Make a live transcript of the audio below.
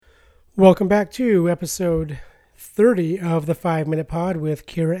Welcome back to episode 30 of the 5 Minute Pod with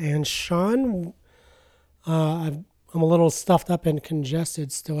Keira and Sean. I'm a little stuffed up and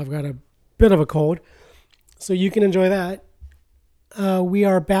congested still. I've got a bit of a cold, so you can enjoy that. We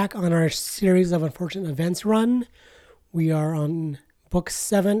are back on our series of unfortunate events run. We are on book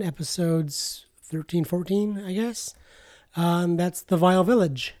 7, episodes 13, 14, I guess. That's The Vile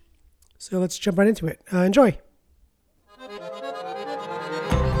Village. So let's jump right into it. Enjoy.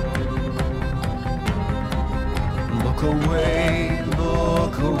 Look away,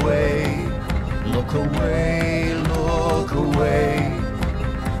 look away, look away, look away.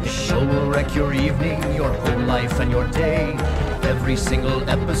 The show will wreck your evening, your whole life and your day. Every single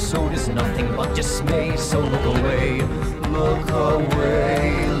episode is nothing but dismay. So look away, look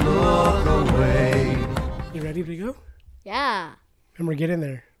away, look away. You ready to go? Yeah. Remember, get in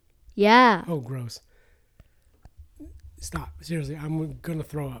there. Yeah. Oh, gross. Stop. Seriously, I'm going to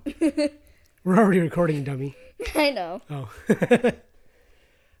throw up. We're already recording, dummy. I know. Oh. Hi,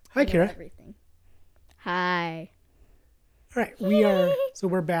 I know Keira. everything. Hi. All right,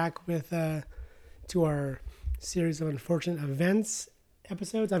 we're back with, to our series of unfortunate events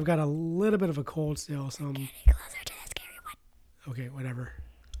episodes. I've got a little bit of a cold still, so I'm... Getting closer to the scary one. Okay, whatever.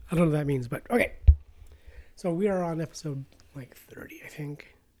 I don't know what that means, but okay. So we are on episode, 30, I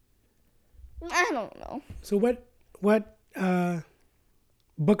think. I don't know. So what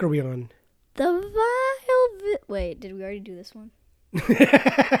book are we on? The Wait, did we already do this one? Did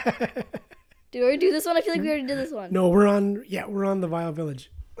we already do this one? I feel like we already did this one. No, we're on The Vile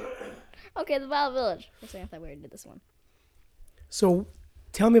Village. Okay, the Vile Village. I thought we already did this one. So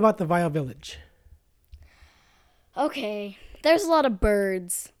tell me about The Vile Village. Okay, there's a lot of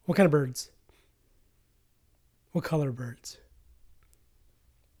birds. What kind of birds? What color birds?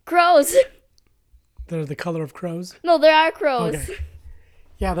 Crows. They're the color of crows? No, there are crows. Okay.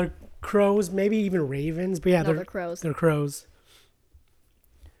 Yeah, they're crows, maybe even ravens, but yeah, No, they're crows. They're crows.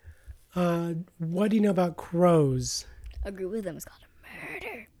 What do you know about crows? A group of them is called a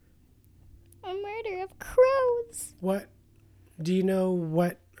murder. A murder of crows. What do you know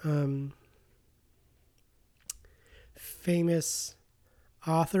what famous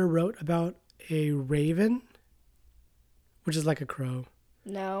author wrote about a raven, which is like a crow?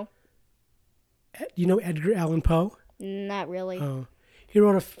 No, You know Edgar Allan Poe? not really. Oh. He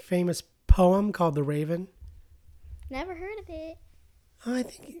wrote a famous poem called The Raven. Never heard of it. I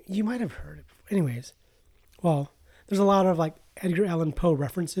think you might have heard it before. Anyways, well, there's a lot of Edgar Allan Poe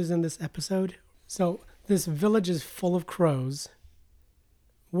references in this episode. So this village is full of crows.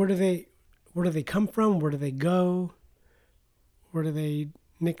 Where do they come from? Where do they go? Where do they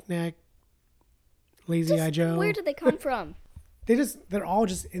knick-knack? Lazy Eye Joe? Where did they come from? They're all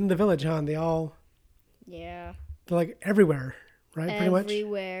just in the village, huh? And Yeah. they're everywhere, right? Pretty much.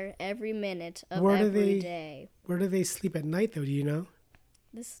 Everywhere, every minute of Where do every they- day. Where do they sleep at night, though? Do you know?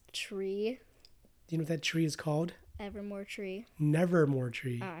 This tree, Do you know what that tree is called? Evermore tree. Nevermore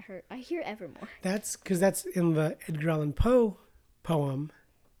tree. I hear Evermore. That's because that's in the Edgar Allan Poe poem.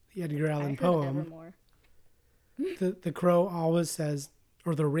 The Edgar I Allan heard poem. Evermore. The crow always says,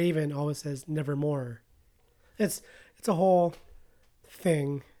 or the raven always says, nevermore. It's a whole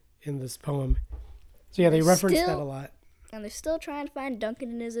thing in this poem. So yeah, they reference that a lot. And they're still trying to find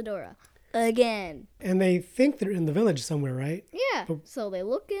Duncan and Isadora. Again. And they think they're in the village somewhere, right? Yeah. So they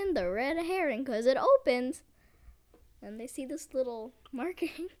look in the red herring because it opens. And they see this little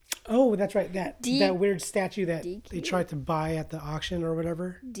marking. Oh, that's right. That weird statue that DQ. they tried to buy at the auction or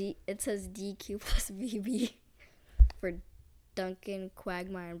whatever. It says DQ plus BB for Duncan,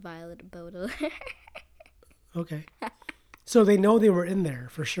 Quagmire, and Violet Baudelaire. Okay. So they know they were in there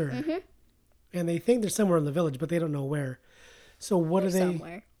for sure. Mm-hmm. And they think they're somewhere in the village, but they don't know where. So what They're do they...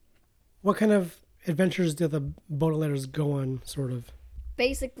 somewhere. What kind of adventures do the Baudelaires go on, sort of?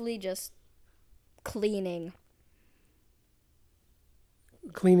 Basically just cleaning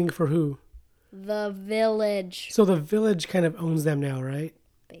Cleaning for who? the village. So the village kind of owns them now, right?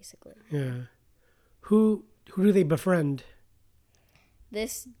 Basically. Yeah. Who do they befriend?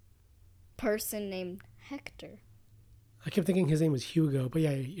 This person named Hector. I kept thinking his name was Hugo, but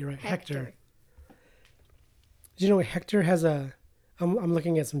yeah, you're right. Hector. Did you know Hector has a... I'm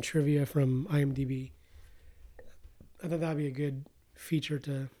looking at some trivia from IMDb. I thought that would be a good feature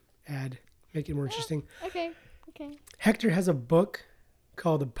to add, make it more interesting. Okay. Hector has a book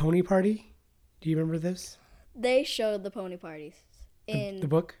called The Pony Party. Do you remember this? They showed the pony parties in The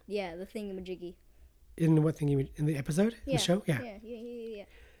book? Yeah, the thingamajiggy. In what thing? In the episode? Yeah. The show? Yeah. Yeah.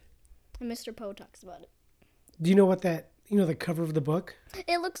 And Mr. Poe talks about it. Do you know what the cover of the book?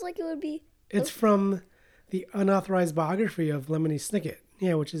 It looks like it would be. It's from the unauthorized biography of Lemony Snicket.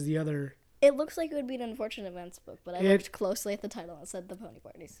 Yeah, which is the other. It looks like it would be an Unfortunate Events book, but I looked closely at the title and it said The Pony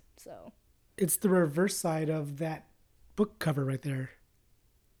Parties. So It's the reverse side of that book cover right there.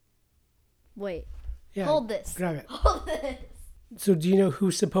 wait, Yeah, hold this. grab it. Hold this. So do you know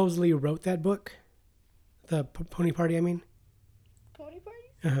who supposedly wrote that book? The Pony Party, I mean? Pony Parties?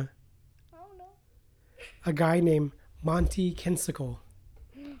 Uh-huh. I don't know. A guy named Monty Kensicle.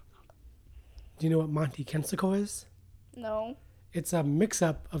 Do you know what Monty Kensicle is? No. It's a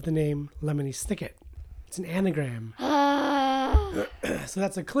mix-up of the name Lemony Snicket. It's an anagram. So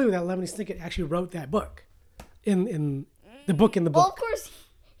that's a clue that Lemony Snicket actually wrote that book. In the book in the Well, book. of course,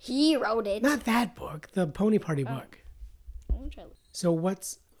 he wrote it. Not that book, the Pony Party book. I'm gonna try to- So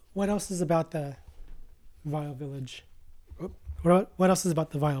what else is about the Vile Village? What else is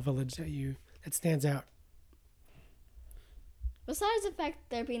about the Vile Village that stands out? Besides the fact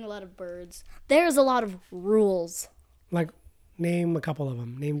there being a lot of birds, there's a lot of rules. Like, name a couple of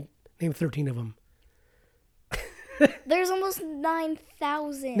them. Name 13 of them. There's almost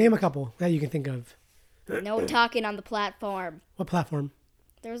 9,000. Name a couple that you can think of. No talking on the platform. What platform?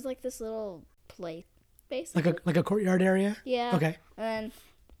 There's like this little place, basically. Like a courtyard area? Yeah. Okay. And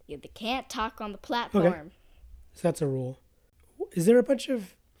then they can't talk on the platform. So that's a rule. Is there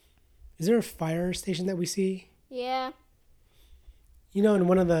a fire station that we see? Yeah. You know, in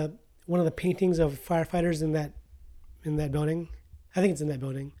one of the paintings of firefighters in that building? I think it's in that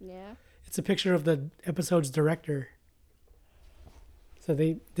building. Yeah. It's a picture of the episode's director. So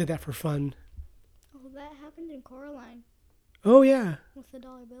they did that for fun. Oh, that happened in Coraline Oh yeah. with the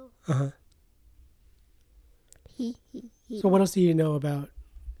dollar bill. Uh-huh. So what else do you know about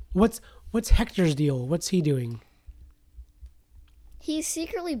what's Hector's deal? What's he doing? He's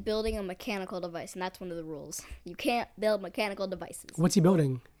secretly building a mechanical device, and that's one of the rules. You can't build mechanical devices. What's he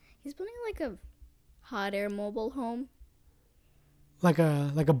building? He's building like a hot air mobile home, Like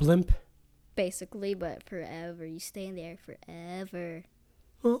a blimp? basically, but forever. You stay in there forever.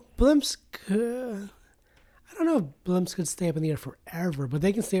 Well, blimps could, I don't know if blimps could stay up in the air forever, but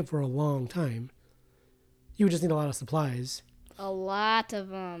they can stay up for a long time. You would just need a lot of supplies. A lot of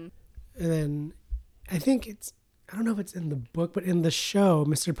them. And then I don't know if it's in the book, but in the show,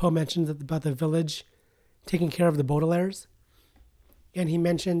 Mr. Poe mentions about the village taking care of the Baudelaires. And he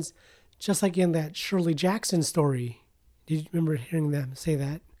mentions, just like in that Shirley Jackson story, did you remember hearing them say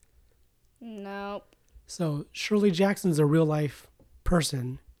that? Nope. So Shirley Jackson's a real life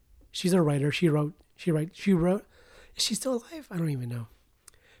person. She's a writer. She wrote, is she still alive? I don't even know.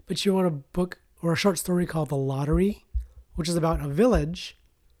 But she wrote a book or a short story called The Lottery, which is about a village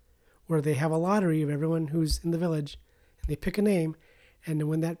where they have a lottery of everyone who's in the village, and they pick a name, and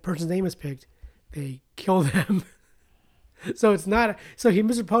when that person's name is picked, they kill them. So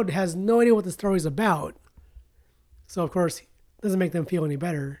Mr. Poe has no idea what the story's about. So of course, it doesn't make them feel any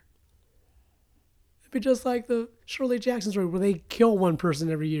better. It'd be just like the Shirley Jackson story where they kill one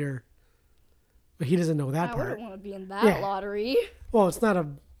person every year. But he doesn't know that I part. wouldn't want to be in that lottery. Well, it's not a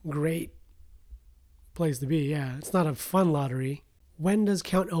great place to be, yeah. It's not a fun lottery. When does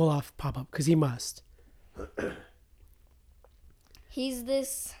Count Olaf pop up? Because he must. He's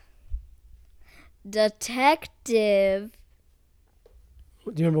this detective.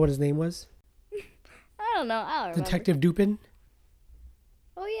 Do you remember what his name was? I don't know. I don't remember. Detective Dupin?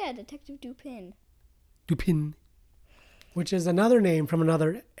 Oh, yeah, Detective Dupin. Dupin. Which is another name from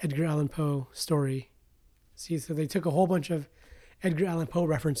another Edgar Allan Poe story. See, so they took a whole bunch of Edgar Allan Poe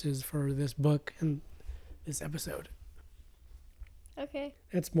references for this book and this episode. Okay.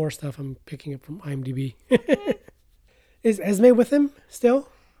 That's more stuff I'm picking up from IMDb. Is Esme with him still?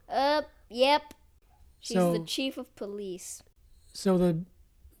 Yep. She's So- the chief of police. So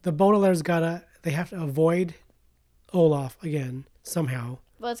the Baudelaires they have to avoid Olaf again somehow.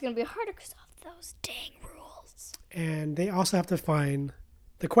 But it's going to be harder because of those dang rules. And they also have to find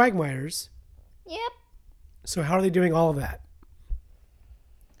the Quagmires. Yep. So how are they doing all of that?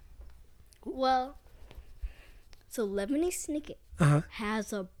 Well, so Lemony Snicket Uh-huh.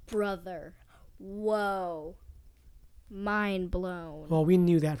 has a brother. Whoa. Mind blown. Well, we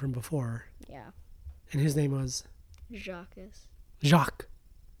knew that from before. Yeah. And his name was Jacques. Jacques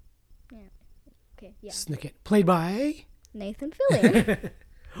Okay, yeah. Snicket. Played by... Nathan Fillion.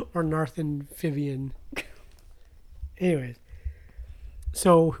 or Nathan Vivian. Anyways.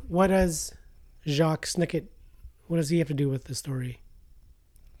 So what does Jacques Snicket... What does he have to do with the story?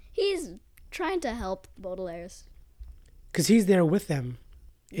 He's trying to help the Baudelaires. Because he's there with them.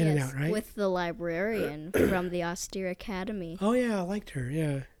 In and Yes, out, right? with the librarian from the Austere Academy. Oh yeah, I liked her.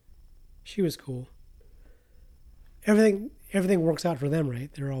 Yeah, she was cool. Everything works out for them, right?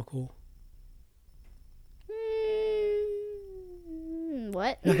 They're all cool.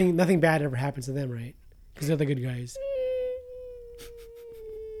 What? Nothing bad ever happens to them, right? Because they're the good guys.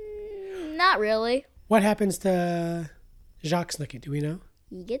 Not really. What happens to Jacques Snicket? Do we know?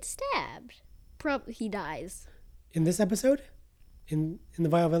 He gets stabbed. He dies. In this episode? In the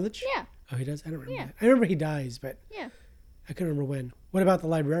Vile Village? Yeah. Oh, he does? I don't remember Yeah. that. I remember he dies, but Yeah. I couldn't remember when. What about the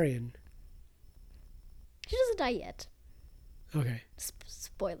librarian? She doesn't die yet. Okay.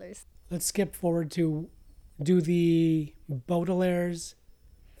 Spoilers. Let's skip forward to, do the Baudelaires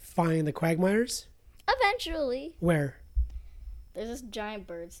find the Quagmires? Eventually, Where? there's this giant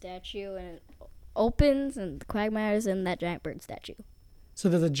bird statue, and it opens, and the Quagmire's in that giant bird statue. So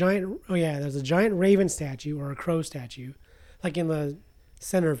there's a giant raven statue or a crow statue, like in the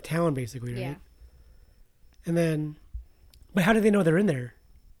center of town, basically, right? Yeah. And then, but how do they know they're in there?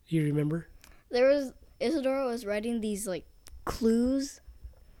 Do you remember? Isadora was writing these, like, clues.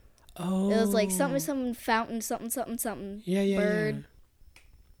 Oh. It was like something, fountain, something. Yeah. Bird,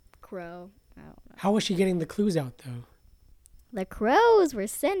 crow. I don't know. How was she getting the clues out, though? The crows were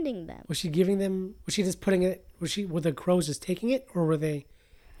sending them. Was she giving them? Was she just putting it? Were the crows just taking it, or were they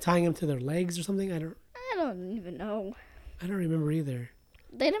tying them to their legs or something? I don't even know. don't remember either.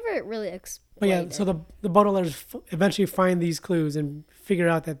 They never really But explained yeah, it. so the Baudelaires eventually find these clues and figure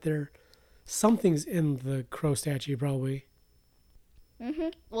out that something's in the crow statue, probably.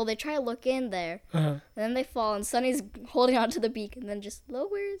 Well, they try to look in there, Uh-huh. and then they fall, and Sunny's holding onto the beak, and then just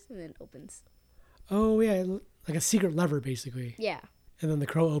lowers, and then opens. Oh yeah, like a secret lever, basically. Yeah. And then the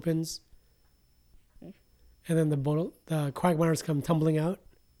crow opens, and then the Quagmires come tumbling out,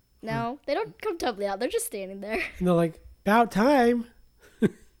 No, they don't come tumbling out. They're just standing there. and they're like, "About time."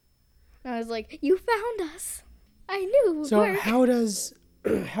 And I was like, "You found us. I knew it would So work." how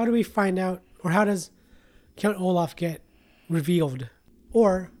do we find out, or how does Count Olaf get revealed?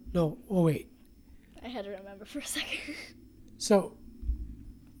 Or no, oh wait. I had to remember for a second. So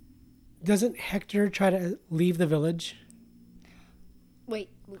doesn't Hector try to leave the village? Wait.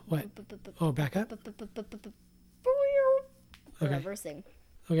 What? Oh, back up. Okay. Reversing.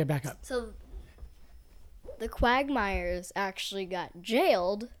 Okay, back up. So the Quagmires actually got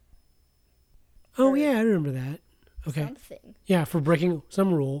jailed. Oh yeah, I remember that. Okay. Something. Yeah, for breaking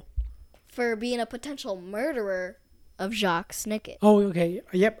some rule. For being a potential murderer of Jacques Snicket. Oh, okay.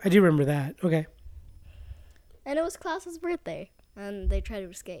 Yep, I do remember that. Okay. And it was Klaus's birthday. And they tried to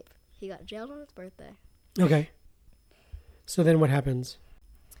escape. He got jailed on his birthday. Okay. So then what happens?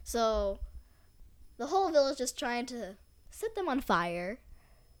 So the whole village is trying to set them on fire.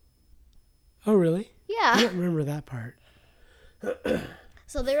 Oh, really? I Yeah. don't remember that part.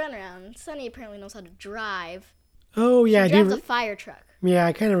 So they run around. Sunny apparently knows how to drive. Oh, yeah, She drives a fire truck. Yeah,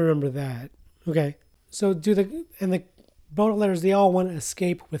 I kind of remember that. Okay. So the Baudelaires, they all want to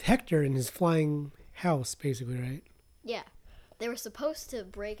escape with Hector in his flying house, basically, right? Yeah. They were supposed to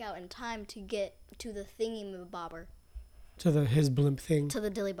break out in time to get to the thingy-mabobber, To his blimp thing, to the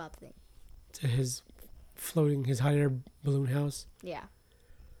dilly-bob thing. to his hot air balloon house. Yeah.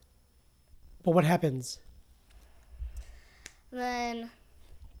 But what happens? Then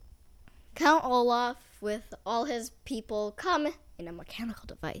Count Olaf with all his people come in a mechanical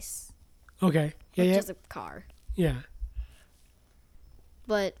device, Okay. which Yeah. is a car. Yeah.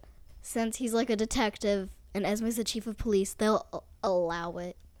 But since he's like a detective and Esme's the chief of police, they'll allow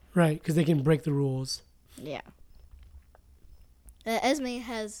it. Right, because they can break the rules. Yeah. Esme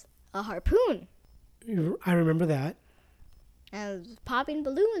has a harpoon I remember that. and is popping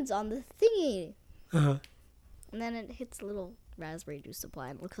balloons on the thingy. Uh-huh. And then it hits a little raspberry juice supply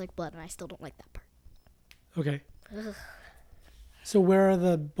and it looks like blood, and I still don't like that part. Okay. Ugh. So where are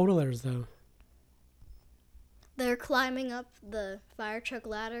the Baudelaires, though? They're climbing up the fire truck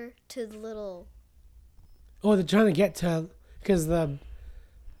ladder to the little... Oh, they're trying to get to... Because the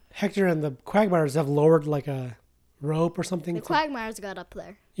Hector and the Quagmires have lowered like a rope or something. The Quagmires got up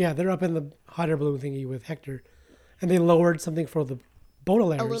there. Yeah, they're up in the hot air balloon thingy with Hector. And they lowered something for the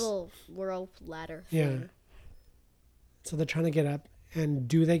Baudelaires. A little rope ladder thing. Yeah. So they're trying to get up. And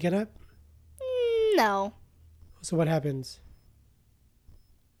do they get up? No. So what happens?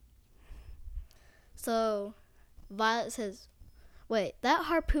 So Violet says, wait, that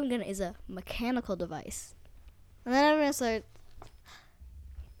harpoon gun is a mechanical device. And then everyone's like,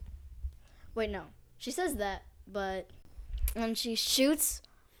 wait, no. She says that, but when she shoots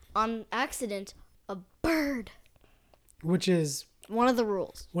on accident a bird. Which is One of the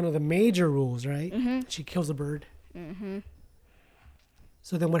rules. one of the major rules, right? Mm-hmm. She kills a bird. Mm-hmm.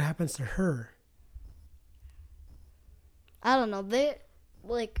 So then what happens to her? I don't know. The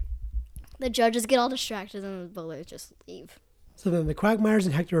judges get all distracted and the bullets just leave. So then the Quagmires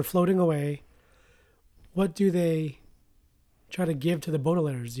and Hector are floating away. What do they try to give to the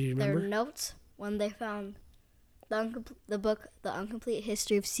Baudelaires? Do you Their remember? notes when they found the book, The Incomplete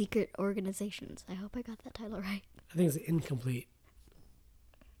History of Secret Organizations. I hope I got that title right. I think it's incomplete.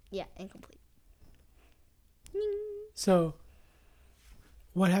 Yeah, incomplete. So,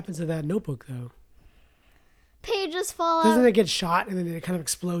 what happens to that notebook, though? Pages fall Doesn't out. it get shot and then it kind of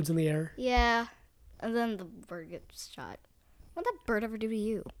explodes in the air? Yeah, and then the bird gets shot. What'd that bird ever do to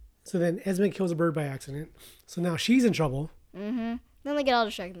you? So then Esme kills a bird by accident. So now she's in trouble. Mm-hmm. Then they get all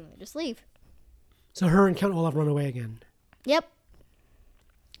distracted and they just leave. So her and Count Olaf run away again. Yep.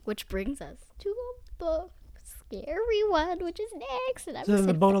 Which brings us to the scary one, which is next. And I'm So then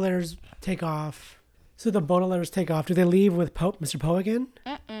the excited. Baudelaires take off. Do they leave with Mr. Poe again?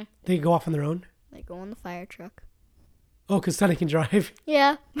 They go off on their own? They go on the fire truck. Oh, because Sonny can drive.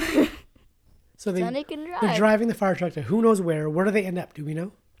 Yeah. So Sonny can drive. they're driving the fire truck to who knows where. Where do they end up? Do we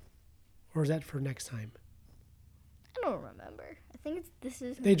know? Or is that for next time? I don't remember. I think this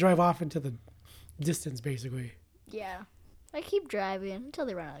is... They drive off into the distance, basically. Yeah. I keep driving until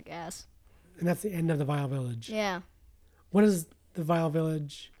they run out of gas. And that's the end of the Vile Village. Yeah. What is the Vile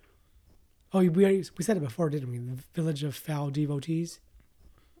Village? Oh, we said it before, didn't we? The Village of Foul Devotees.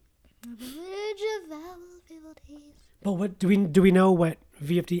 The village of foul devotees. But what do we know what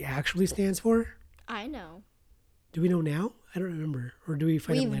VFD actually stands for? I know. Do we know now? I don't remember. Or do we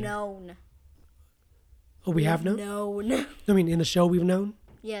find out We've later? known. Oh, we have known? Known. I mean, in the show we've known?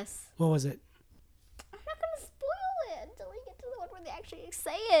 Yes. What was it? I'm not going to spoil it until we get to the one where they actually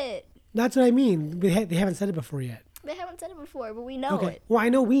say it. That's what I mean. They haven't said it before yet. They haven't said it before, but we know Okay. it. Well, I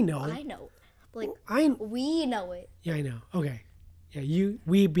know we know. I know. Like, Well, we know it. Yeah, I know. Okay. Yeah,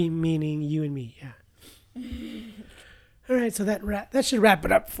 we be meaning you and me. Yeah. All right, so that should wrap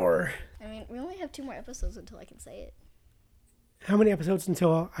it up for... I mean, we only have 2 more episodes until I can say it. How many episodes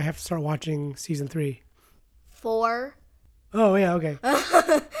until I have to start watching season 3? 4. Oh, yeah, okay.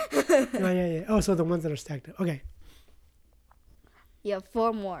 Yeah. Oh, so the ones that are stacked up. Okay. You have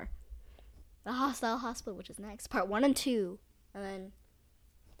 4 more. The Hostile Hospital, which is next. Part 1 and 2. And then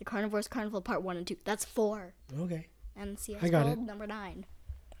the Carnivore's Carnival, Part 1 and 2. That's 4. Okay. And CS I got Gold, it. number 9.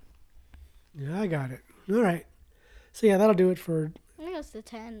 Yeah, I got it. All right. So, yeah, that'll do it for I think it's the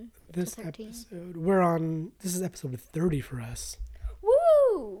 10 this to 13. episode. This is episode 30 for us.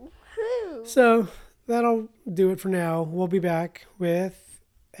 Woo! Woo! So, that'll do it for now. We'll be back with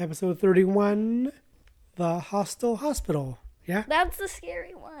episode 31, The Hostile Hospital. Yeah? That's the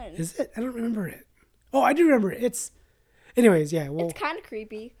scary one. Is it? I don't remember it. Oh, I do remember it. Anyways, yeah. Well, It's kind of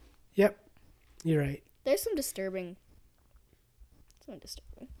creepy. Yep. You're right. There's some disturbing.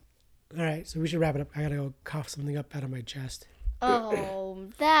 All right, so we should wrap it up. I gotta go cough something up out of my chest. Oh,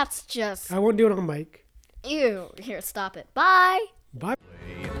 that's just... I won't do it on mic. Ew. Here, stop it. Bye. Bye.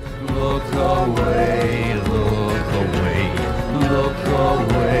 Look away, look away, look away.